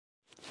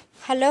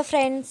Hello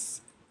friends,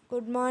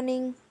 good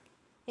morning.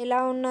 ఎలా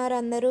ఉన్నారు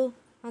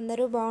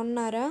అందరూ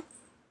బాగున్నారా?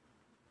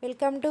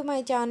 Welcome to my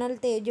channel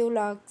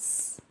తేజువ్లాగ్స్.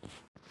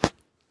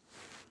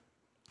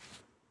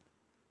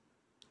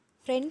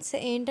 Friends,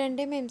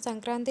 ఏంటంటే మేము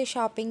సంక్రాంతి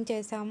షాపింగ్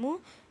చేసాము.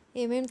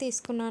 ఏమేమి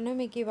తీసుకున్నానో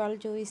మీకు ఇవాళ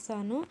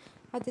చూపిస్తాను.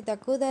 అతి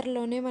తక్కువ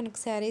ధరలోనే మనకు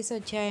శారీస్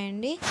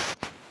వచ్చాయండి.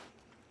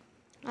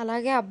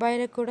 అలాగే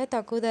అబ్బాయిలకు కూడా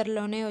తక్కువ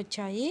ధరలోనే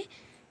వచ్చాయి.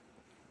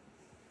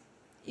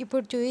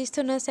 ఇప్పుడు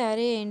చూపిస్తున్న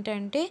శారీ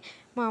ఏంటంటే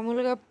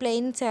మామూలుగా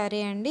ప్లెయిన్ శారీ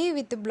అండి.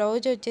 విత్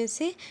బ్లౌజ్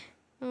వచ్చేసి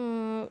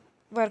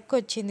వర్క్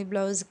వచ్చింది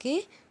బ్లౌజ్కి.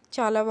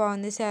 చాలా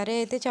బాగుంది శారీ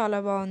అయితే, చాలా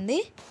బాగుంది.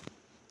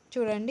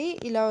 చూడండి,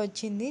 ఇలా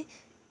వచ్చింది.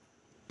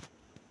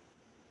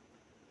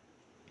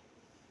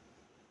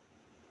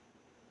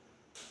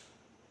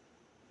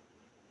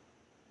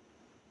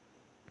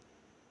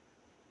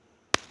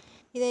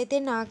 ఇదైతే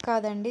నాకు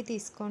కాదండి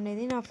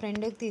తీసుకునేది, నా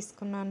ఫ్రెండ్కి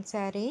తీసుకున్నాను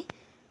శారీ.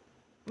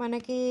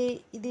 మనకి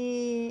ఇది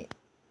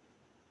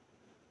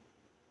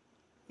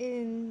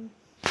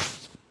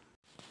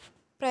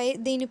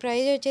దీని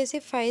ప్రైస్ వచ్చేసి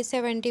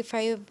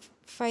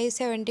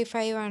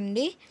 575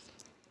 అండి.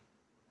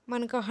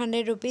 మనకు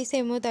 100 రూపీస్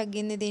ఏమో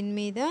తగ్గింది దీని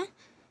మీద.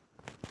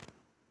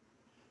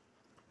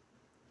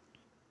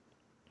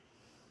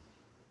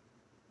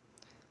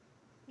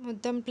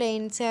 మొత్తం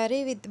ప్లెయిన్ శారీ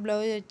విత్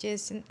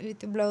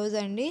బ్లౌజ్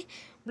అండి.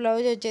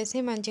 బ్లౌజ్ వచ్చేసి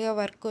మంచిగా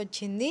వర్క్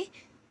వచ్చింది.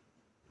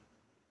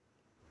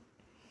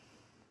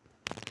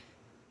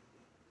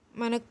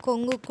 మనకు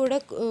కొంగు కూడా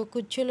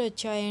కుచ్చులు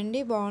వచ్చాయండి,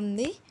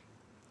 బాగుంది.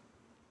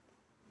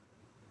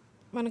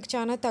 మనకు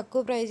చాలా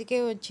తక్కువ ప్రైస్కే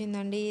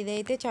వచ్చిందండి.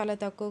 ఇదైతే చాలా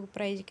తక్కువ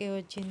ప్రైస్కే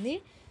వచ్చింది.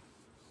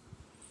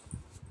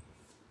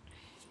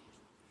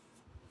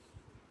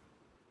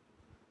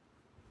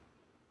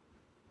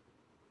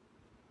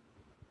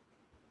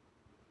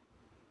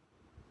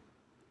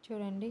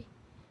 చూడండి,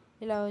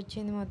 ఇలా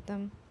వచ్చింది మొత్తం.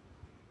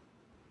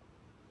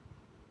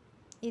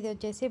 ఇది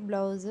వచ్చేసి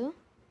బ్లౌజు,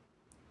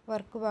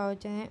 వర్క్ బాగా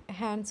వచ్చింది.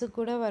 హ్యాండ్స్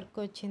కూడా వర్క్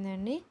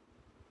వచ్చిందండి.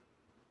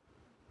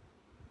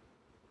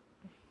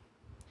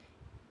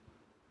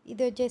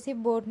 ఇది వచ్చేసి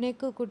బోట్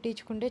నెక్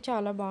కుట్టించుకుంటే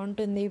చాలా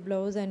బాగుంటుంది ఈ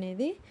బ్లౌజ్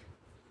అనేది.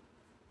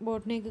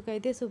 బోట్ నెక్కి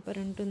అయితే సూపర్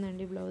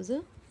ఉంటుందండి బ్లౌజు.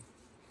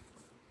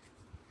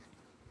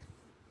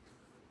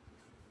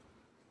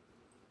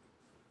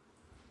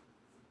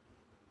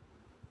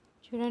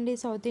 చూడండి,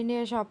 సౌత్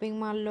ఇండియా షాపింగ్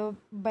మాల్లో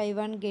బై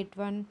 1 get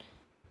 1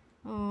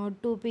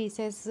 2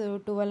 pieces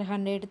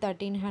 1200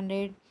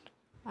 1300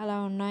 అలా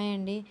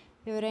ఉన్నాయండి.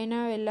 ఎవరైనా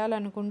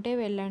వెళ్ళాలనుకుంటే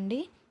వెళ్ళండి.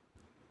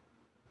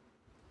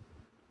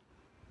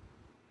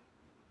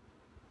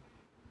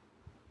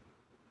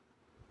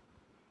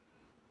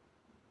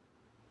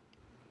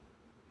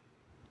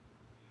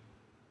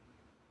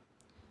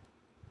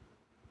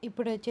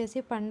 ఇప్పుడు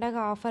వచ్చేసి పండగ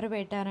ఆఫర్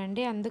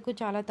పెట్టారండి, అందుకు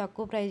చాలా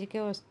తక్కువ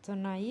ప్రైజ్కే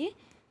వస్తున్నాయి.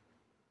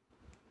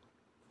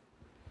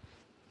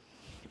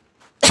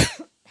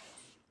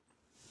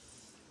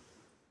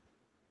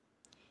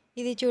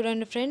 ఇది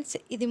చూడండి ఫ్రెండ్స్,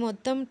 ఇది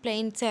మొత్తం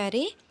ప్లెయిన్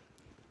శారీ.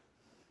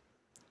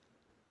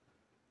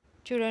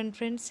 చూడండి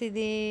ఫ్రెండ్స్,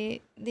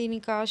 దీని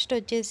కాస్ట్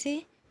వచ్చేసి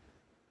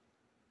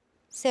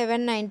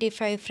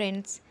 795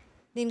 ఫ్రెండ్స్.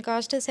 దీని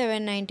కాస్ట్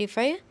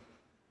 795.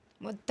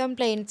 మొత్తం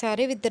plain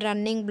sari with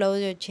running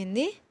blouse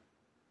వచ్చింది.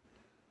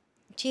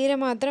 చీర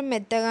మాత్రం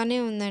మెత్తగానే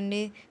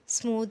ఉందండి,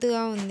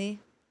 స్మూత్గా ఉంది.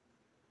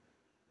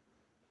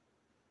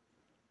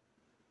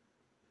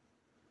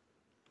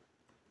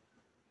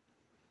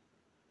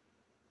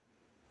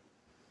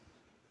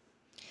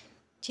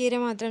 చీర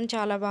మాత్రం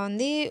చాలా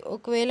బాగుంది.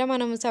 ఒకవేళ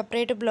మనం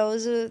సపరేట్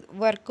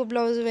వర్క్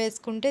బ్లౌజ్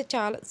వేసుకుంటే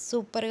చాలా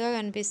సూపర్గా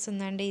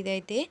కనిపిస్తుందండి.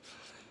 ఇదైతే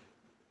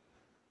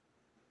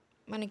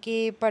మనకి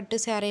పట్టు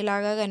శారీ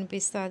లాగా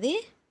కనిపిస్తుంది.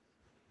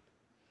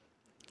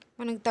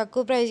 మనకు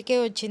తక్కువ ప్రైస్కే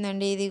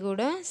వచ్చిందండి. ఇది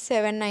కూడా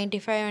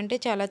 795 అంటే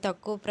చాలా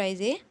తక్కువ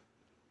ప్రైజే.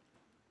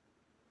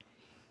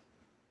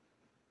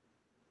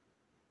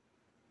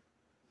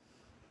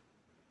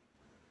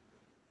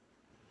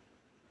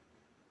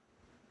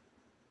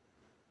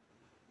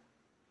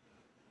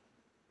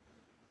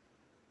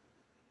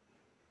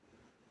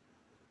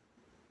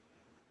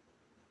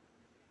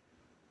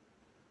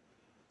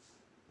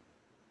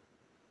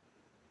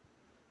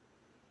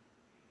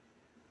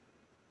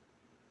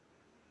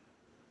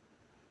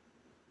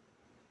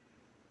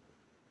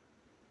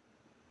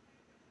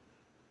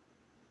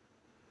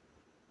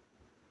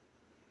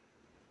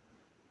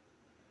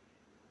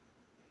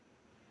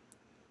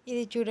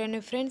 ఇది చూడండి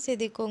ఫ్రెండ్స్,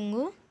 ఇది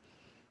కొంగు.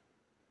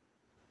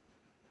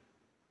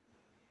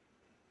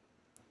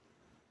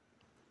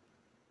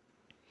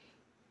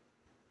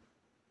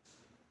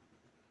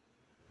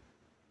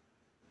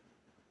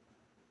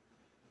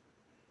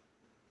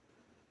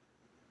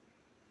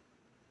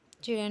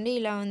 చూడండి,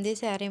 ఇలా ఉంది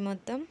శారీ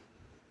మొత్తం.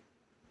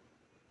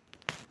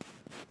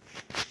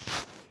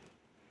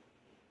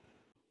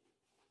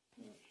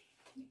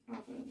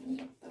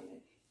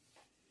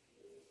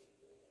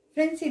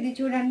 ఫ్రెండ్స్, ఇది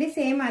చూడండి,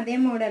 సేమ్ అదే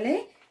మోడలే,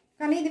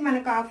 కానీ ఇది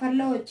మనకు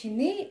ఆఫర్లో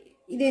వచ్చింది.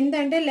 ఇది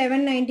ఎంతంటే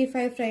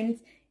 1195 ఫ్రెండ్స్.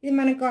 ఇది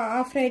మనకు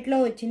ఆఫ్ రేట్లో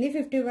వచ్చింది,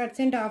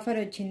 50% ఆఫర్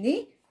వచ్చింది.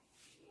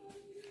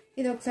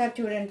 ఇది ఒకసారి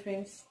చూడండి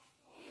ఫ్రెండ్స్.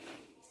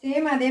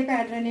 సేమ్ అదే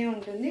ప్యాటర్నే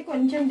ఉంటుంది,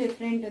 కొంచెం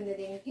డిఫరెంట్ ఉంది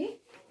దీనికి,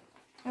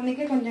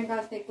 అందుకే కొంచెం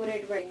కాస్త ఎక్కువ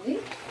రేట్ పడింది.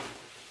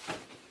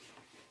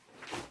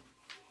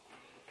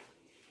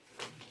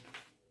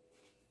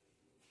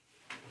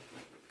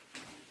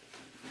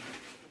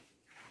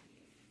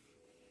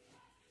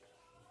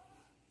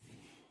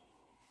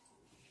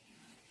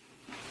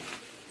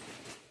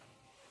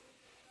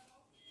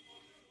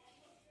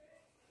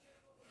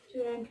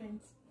 చూడండి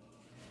ఫ్రెండ్స్,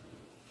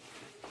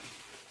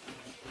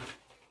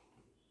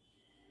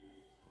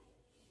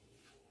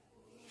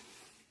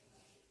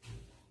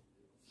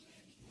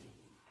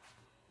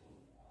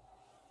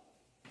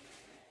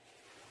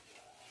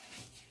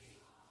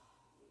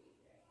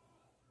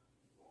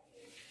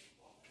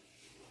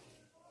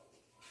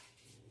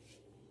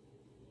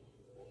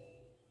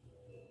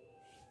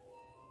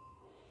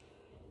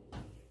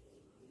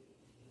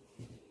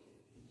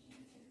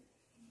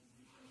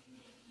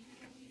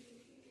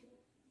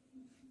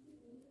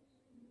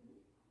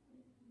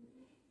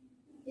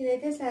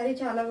 ఇదైతే శారీ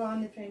చాలా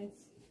బాగుంది ఫ్రెండ్స్.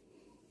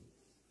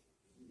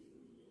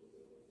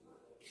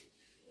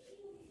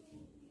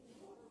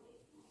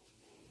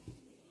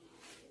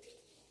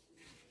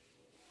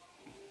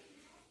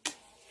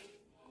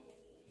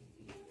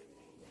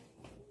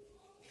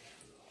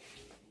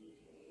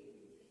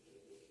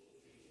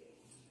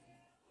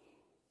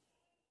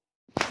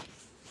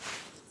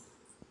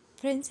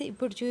 ఫ్రెండ్స్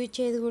ఇప్పుడు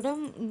చూపించేది కూడా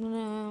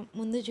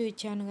ముందు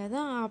చూపించాను కదా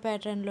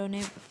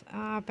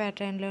ఆ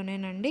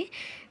ప్యాటర్న్లోనేనండి.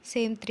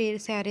 సేమ్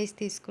 3 శారీస్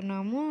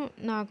తీసుకున్నాము.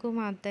 నాకు,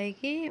 మా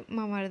అత్తయ్యకి,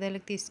 మా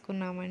మరదలకి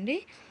తీసుకున్నామండి.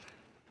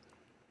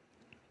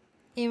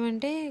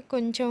 ఏమంటే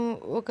కొంచెం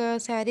ఒక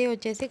శారీ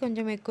వచ్చేసి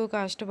కొంచెం ఎక్కువ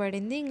కాస్ట్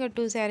పడింది, ఇంకా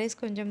 2 శారీస్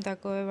కొంచెం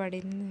తక్కువ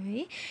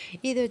పడింది.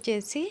 ఇది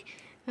వచ్చేసి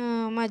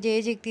మా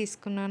జేజీకి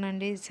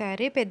తీసుకున్నానండి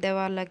శారీ,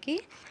 పెద్దవాళ్ళకి.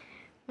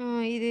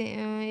 ఇది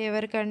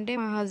ఎవరికంటే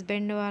మా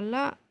హస్బెండ్ వాళ్ళ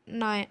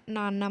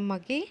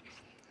నాన్నమ్మకి.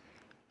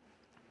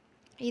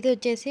 ఇది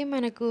వచ్చేసి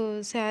మనకు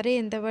శారీ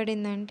ఎంత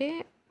పడిందంటే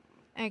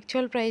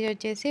యాక్చువల్ ప్రైస్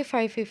వచ్చేసి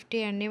 550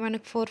 అండి,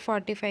 మనకు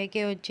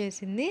 445కే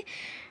వచ్చేసింది.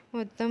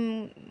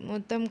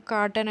 మొత్తం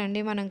కాటన్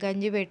అండి, మనం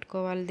గంజి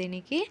పెట్టుకోవాలి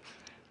దీనికి.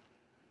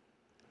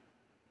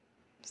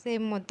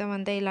 సేమ్ మొత్తం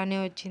అంతా ఇలానే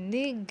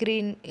వచ్చింది.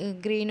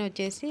 గ్రీన్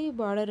వచ్చేసి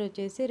బార్డర్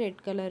వచ్చేసి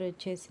రెడ్ కలర్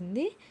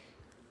వచ్చేసింది.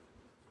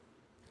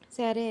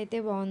 శారీ అయితే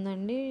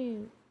బాగుందండి,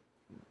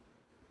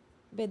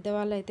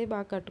 పెద్దవాళ్ళు అయితే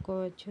బాగా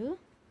కట్టుకోవచ్చు.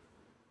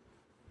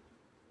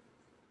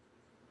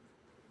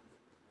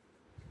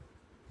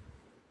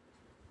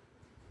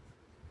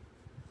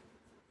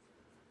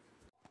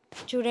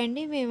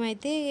 చూడండి,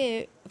 మేమైతే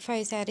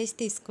 5 శారీస్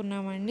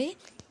తీసుకున్నామండి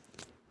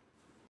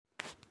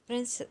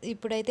ఫ్రెండ్స్.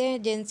 ఇప్పుడైతే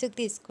జెంట్స్కి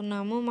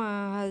తీసుకున్నాము, మా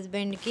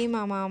హస్బెండ్కి,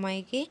 మా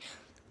మామయ్యకి,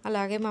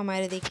 అలాగే మా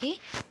మరిదికి.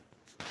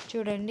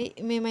 చూడండి,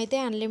 మేమైతే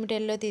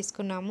అన్లిమిటెడ్లో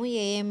తీసుకున్నాము,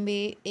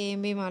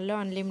 ఏఎంబి మాల్లో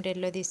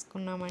అన్లిమిటెడ్లో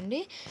తీసుకున్నామండి.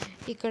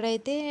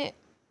 ఇక్కడైతే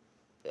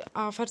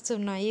ఆఫర్స్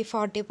ఉన్నాయి,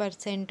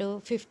 40%,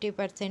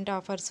 50%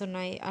 ఆఫర్స్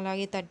ఉన్నాయి,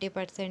 అలాగే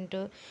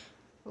 30%,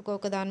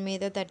 ఒక్కొక్క దాని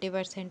మీద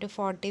 30%,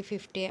 40,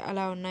 50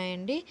 అలా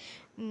ఉన్నాయండి.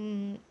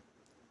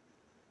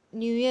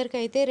 న్యూ ఇయర్కి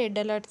అయితే రెడ్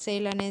అలర్ట్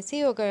సేల్ అనేసి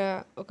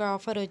ఒక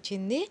ఆఫర్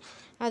వచ్చింది.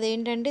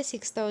 అదేంటంటే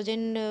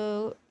 6000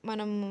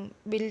 మనం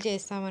బిల్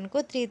చేస్తామనుకో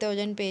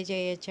 3000 పే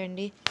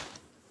చేయొచ్చండి.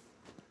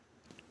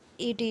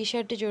 ఈ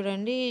టీషర్ట్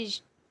చూడండి,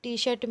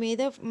 టీషర్ట్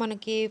మీద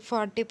మనకి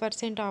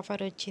 40%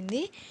 ఆఫర్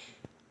వచ్చింది,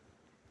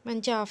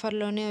 మంచి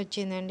ఆఫర్లోనే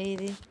వచ్చిందండి.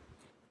 ఇది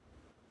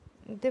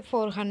అయితే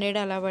 400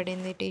 అలా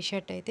పడింది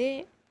టీషర్ట్ అయితే.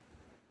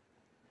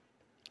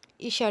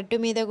 ఈ షర్టు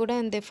మీద కూడా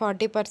అంతే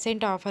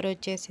 40% ఆఫర్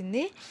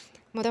వచ్చేసింది.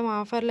 మొత్తం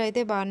ఆఫర్లు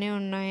అయితే బాగానే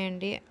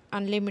ఉన్నాయండి.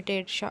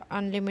 Unlimited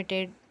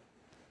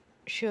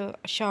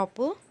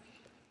shop.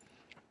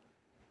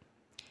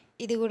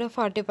 ఇది కూడా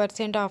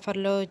 40%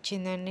 ఆఫర్లో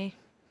వచ్చిందండి.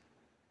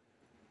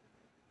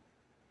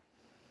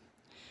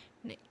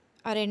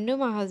 ఆ రెండు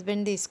మా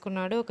హస్బెండ్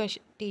తీసుకున్నాడు, ఒక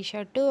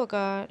టీషర్టు, ఒక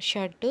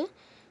షర్టు.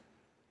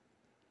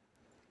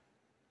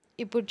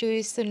 ఇప్పుడు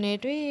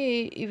చూపిస్తున్నవి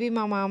ఇవి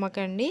మా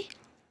మామకండి.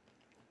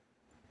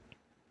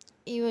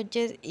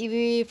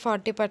 ఇవి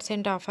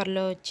 40%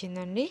 ఆఫర్లో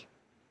వచ్చిందండి.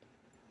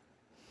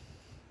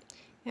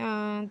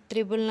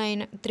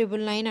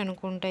 999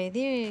 అనుకుంటా.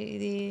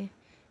 ఇది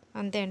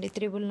అంతే అండి,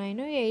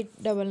 999,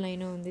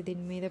 899 ఉంది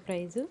దీని మీద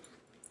ప్రైజు.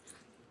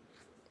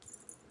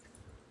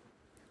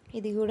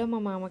 ఇది కూడా మా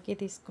మామకే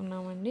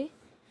తీసుకున్నామండి.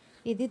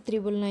 ఇది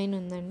 999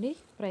 ఉందండి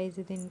ప్రైజ్.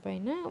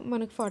 దీనిపైన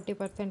మనకు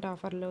 40%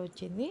 ఆఫర్లో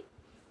వచ్చింది.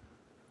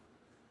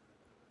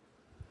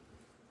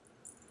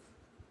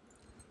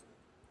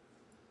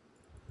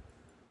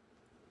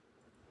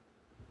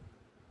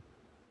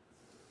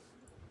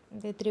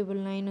 అదే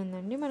 999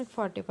 ఉందండి, మనకు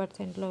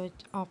 40%లో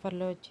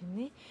ఆఫర్లో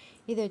వచ్చింది.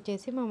 ఇది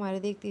వచ్చేసి మా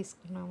మరిదికి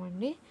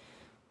తీసుకున్నామండి.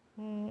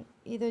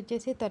 ఇది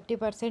వచ్చేసి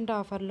 30%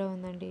 ఆఫర్లో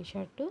ఉందండి ఈ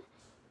షర్టు.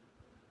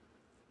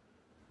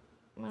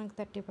 మనకు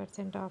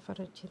 30% ఆఫర్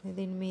వచ్చింది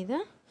దీని మీద.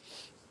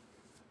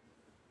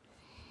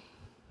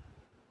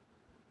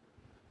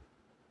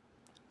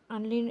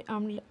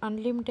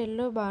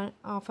 అన్లిమిటెడ్లో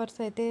ఆఫర్స్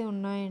అయితే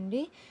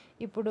ఉన్నాయండి.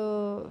 ఇప్పుడు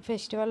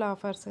ఫెస్టివల్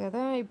ఆఫర్స్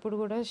కదా, ఇప్పుడు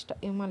కూడా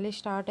మళ్ళీ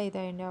స్టార్ట్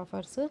అవుతాయండి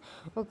ఆఫర్స్.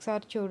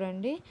 ఒకసారి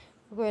చూడండి,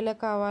 ఒకవేళ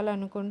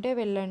కావాలనుకుంటే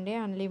వెళ్ళండి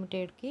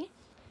అన్లిమిటెడ్కి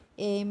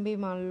ఏఎంబి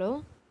మాల్లో.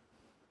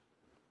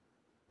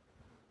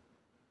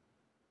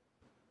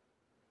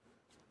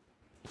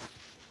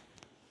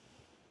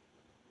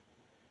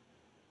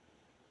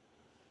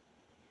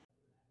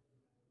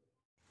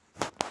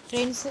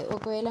 ఫ్రెండ్స్,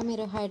 ఒకవేళ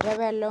మీరు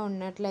హైదరాబాద్లో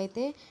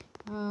ఉన్నట్లయితే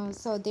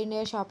సౌత్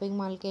ఇండియా షాపింగ్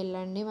మాల్కి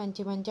వెళ్ళండి,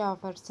 మంచి మంచి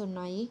ఆఫర్స్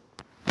ఉన్నాయి.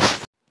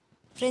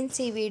 ఫ్రెండ్స్,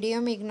 ఈ వీడియో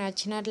మీకు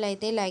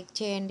నచ్చినట్లయితే లైక్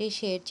చేయండి,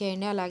 షేర్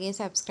చేయండి, అలాగే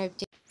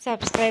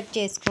సబ్స్క్రైబ్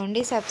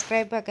చేసుకోండి.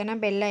 సబ్స్క్రైబ్ పక్కన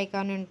బెల్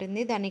ఐకాన్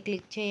ఉంటుంది, దాన్ని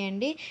క్లిక్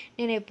చేయండి.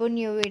 నేను ఎప్పుడు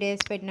న్యూ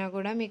వీడియోస్ పెట్టినా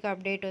కూడా మీకు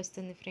అప్డేట్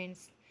వస్తుంది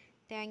ఫ్రెండ్స్.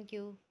 Thank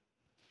you.